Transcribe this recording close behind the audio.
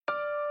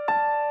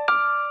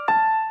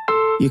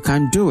You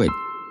can do it.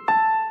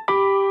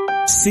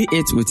 See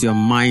it with your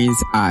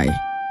mind's eye.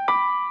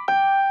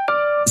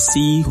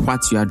 See what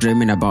you are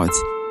dreaming about.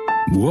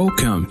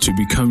 Welcome to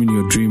Becoming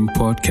Your Dream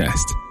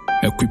podcast,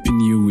 equipping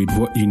you with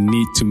what you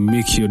need to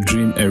make your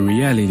dream a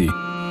reality.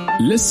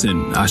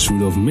 Listen as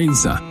Rudolph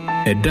Mensah,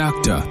 a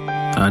doctor,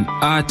 an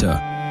author,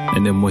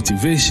 and a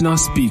motivational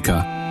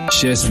speaker,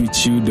 shares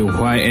with you the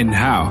why and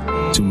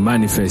how to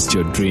manifest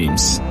your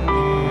dreams.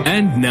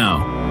 And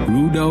now,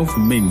 Rudolph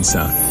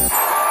Mensah.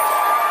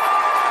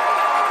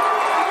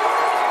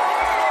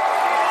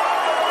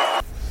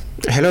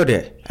 Hello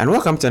there, and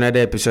welcome to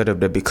another episode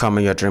of the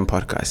Becoming Your Dream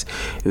podcast.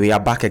 We are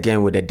back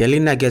again with the daily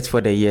nuggets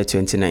for the year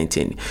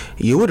 2019.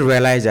 You would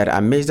realize that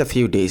I missed a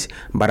few days,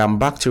 but I'm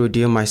back to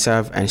redeem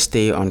myself and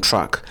stay on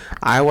track.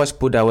 I was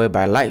put away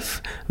by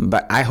life,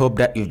 but I hope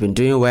that you've been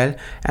doing well,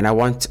 and I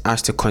want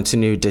us to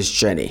continue this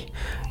journey.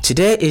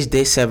 Today is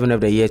day 7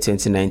 of the year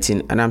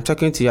 2019, and I'm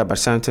talking to you about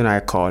something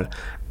I call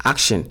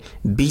action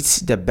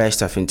beats the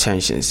best of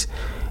intentions.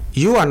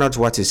 You are not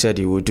what you said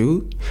you would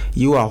do,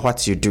 you are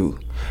what you do.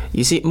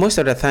 You see, most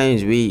of the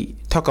times we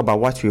talk about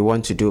what we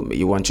want to do.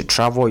 You want to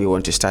travel, you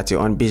want to start your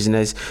own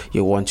business,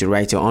 you want to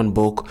write your own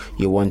book,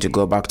 you want to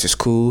go back to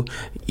school,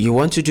 you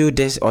want to do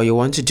this or you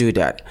want to do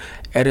that.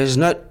 It is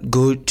not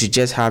good to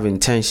just have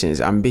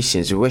intentions,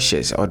 ambitions,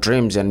 wishes, or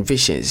dreams and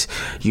visions.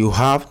 You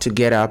have to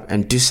get up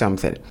and do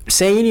something.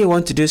 Saying you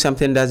want to do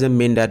something doesn't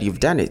mean that you've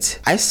done it.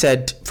 I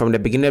said from the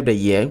beginning of the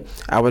year,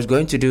 I was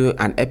going to do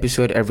an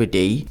episode every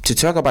day to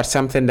talk about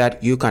something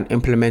that you can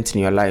implement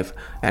in your life.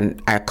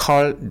 And I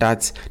call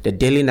that the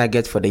daily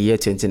nugget for the year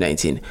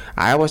 2019.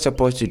 I was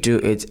supposed to do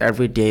it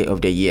every day of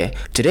the year.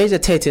 Today is the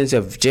 13th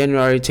of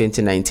January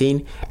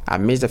 2019. I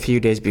missed a few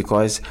days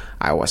because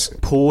I was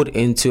pulled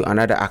into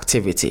another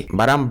activity.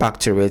 But I'm back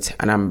to it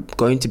and I'm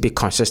going to be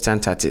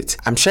consistent at it.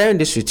 I'm sharing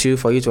this with you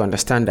for you to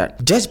understand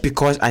that just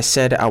because I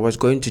said I was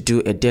going to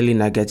do a daily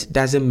nugget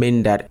doesn't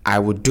mean that I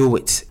would do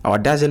it, or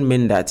doesn't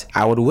mean that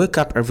I would wake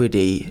up every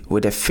day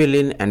with the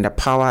feeling and the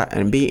power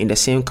and be in the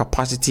same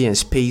capacity and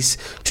space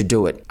to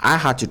do it. I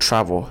had to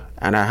travel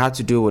and I had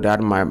to do without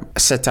my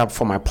setup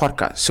for my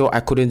podcast, so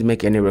I couldn't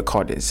make any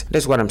recordings.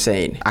 That's what I'm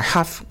saying. I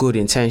have good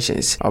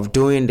intentions of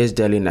doing this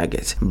daily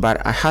nugget, but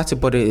I had to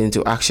put it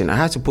into action. I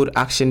had to put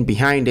action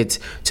behind it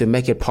to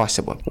make it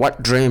possible.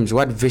 What dreams,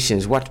 what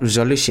visions, what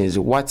resolutions,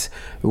 what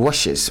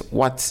wishes,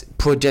 what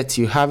projects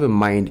you have in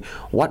mind,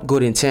 what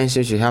good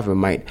intentions you have in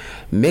mind.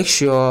 Make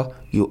sure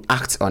you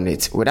act on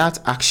it. Without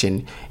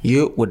action,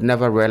 you would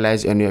never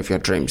realize any of your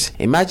dreams.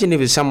 Imagine if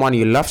it's someone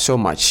you love so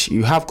much,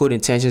 you have good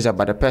intentions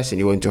about the person,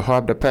 you want to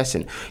help the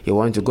person, you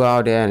want to go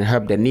out there and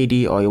help the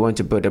needy, or you want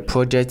to build a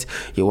project,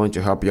 you want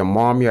to help your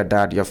mom, your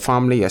dad, your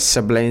family, your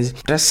siblings.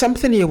 There's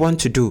something you want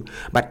to do,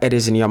 but it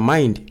is in your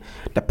mind.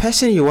 The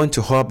person you want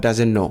to help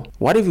doesn't know.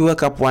 What if you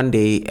wake up one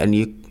day and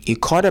you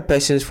call the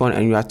person's phone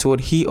and you are told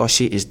he or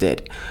she is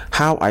dead?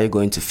 How are you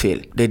going to feel?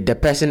 Did the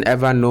person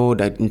ever know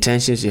the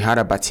intentions you had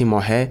about him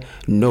or her?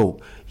 No.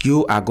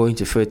 You are going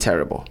to feel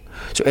terrible.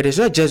 So it is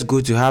not just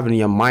good to have in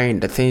your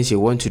mind the things you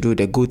want to do,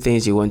 the good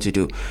things you want to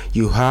do.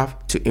 You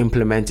have to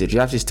implement it. You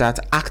have to start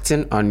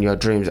acting on your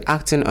dreams,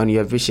 acting on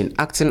your vision,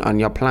 acting on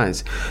your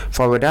plans.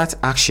 For without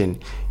action,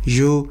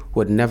 you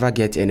would never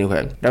get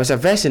anywhere. There was a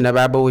verse in the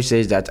Bible which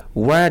says that,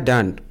 well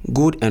done,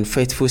 good and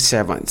faithful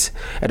servant.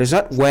 It is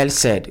not well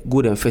said,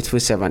 good and faithful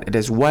servant. It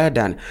is well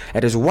done.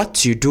 It is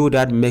what you do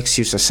that makes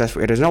you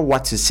successful. It is not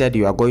what you said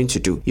you are going to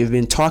do. You've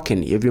been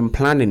talking, you've been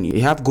planning,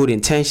 you have good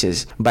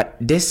intentions, but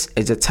this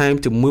is the time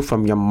to move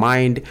from your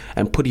mind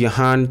and put your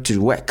hand to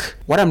work.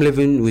 What I'm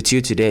leaving with you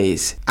today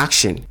is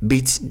action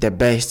beats the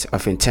best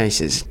of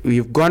intentions.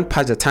 We've gone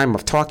past the time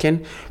of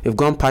talking, we've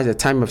gone past the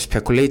time of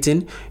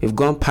speculating, we've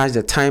gone past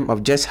the time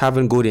of just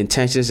having good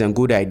intentions and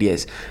good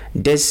ideas.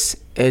 This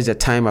is the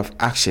time of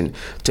action.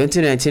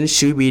 2019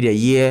 should be the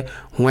year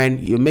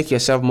when you make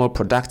yourself more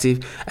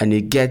productive and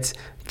you get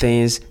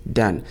things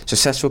done.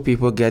 Successful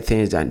people get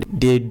things done.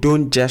 They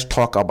don't just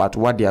talk about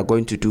what they are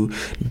going to do,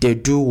 they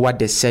do what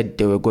they said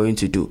they were going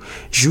to do.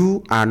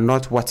 You are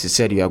not what you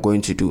said you are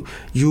going to do.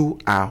 You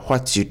are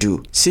what you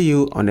do. See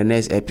you on the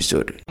next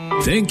episode.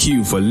 Thank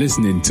you for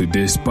listening to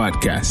this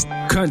podcast.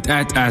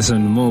 Contact us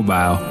on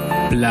mobile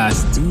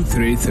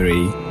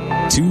 +233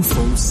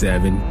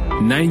 247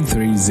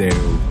 930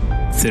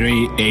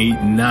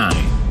 389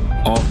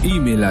 or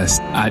email us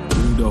at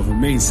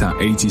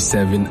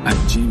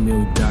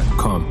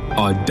rudolphmensah87@gmail.com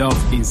or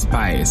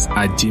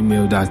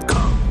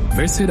dolphinspires@gmail.com.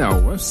 Visit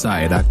our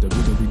website at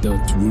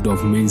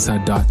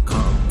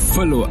www.rudolphmensah.com.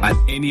 Follow at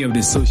any of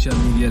the social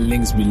media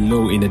links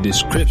below in the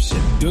description.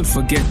 Don't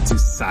forget to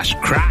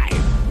subscribe.